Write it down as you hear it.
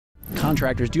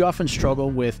contractors, do you often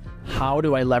struggle with how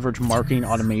do I leverage marketing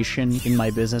automation in my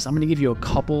business? I'm going to give you a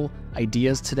couple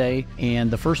ideas today.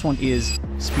 And the first one is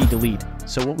speed to lead.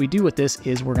 So what we do with this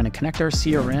is we're going to connect our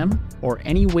CRM or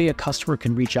any way a customer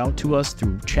can reach out to us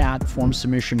through chat, form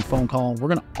submission, phone call. We're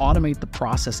going to automate the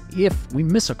process if we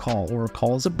miss a call or a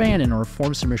call is abandoned or a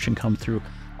form submission come through.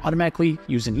 Automatically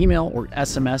use an email or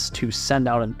SMS to send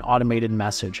out an automated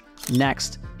message.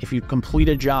 Next, if you complete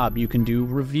a job, you can do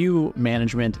review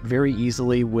management very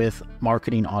easily with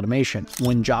marketing automation.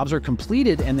 When jobs are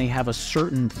completed and they have a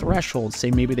certain threshold, say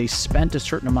maybe they spent a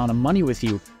certain amount of money with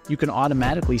you, you can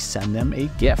automatically send them a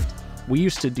gift. We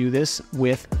used to do this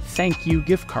with thank you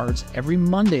gift cards. Every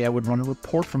Monday, I would run a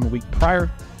report from a week prior.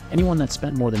 Anyone that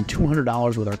spent more than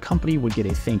 $200 with our company would get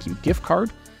a thank you gift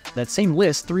card. That same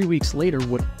list 3 weeks later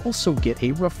would also get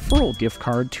a referral gift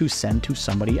card to send to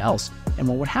somebody else. And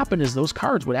what would happen is those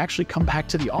cards would actually come back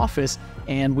to the office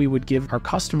and we would give our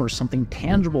customers something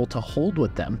tangible to hold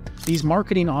with them. These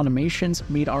marketing automations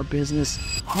made our business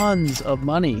tons of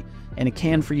money, and it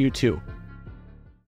can for you too.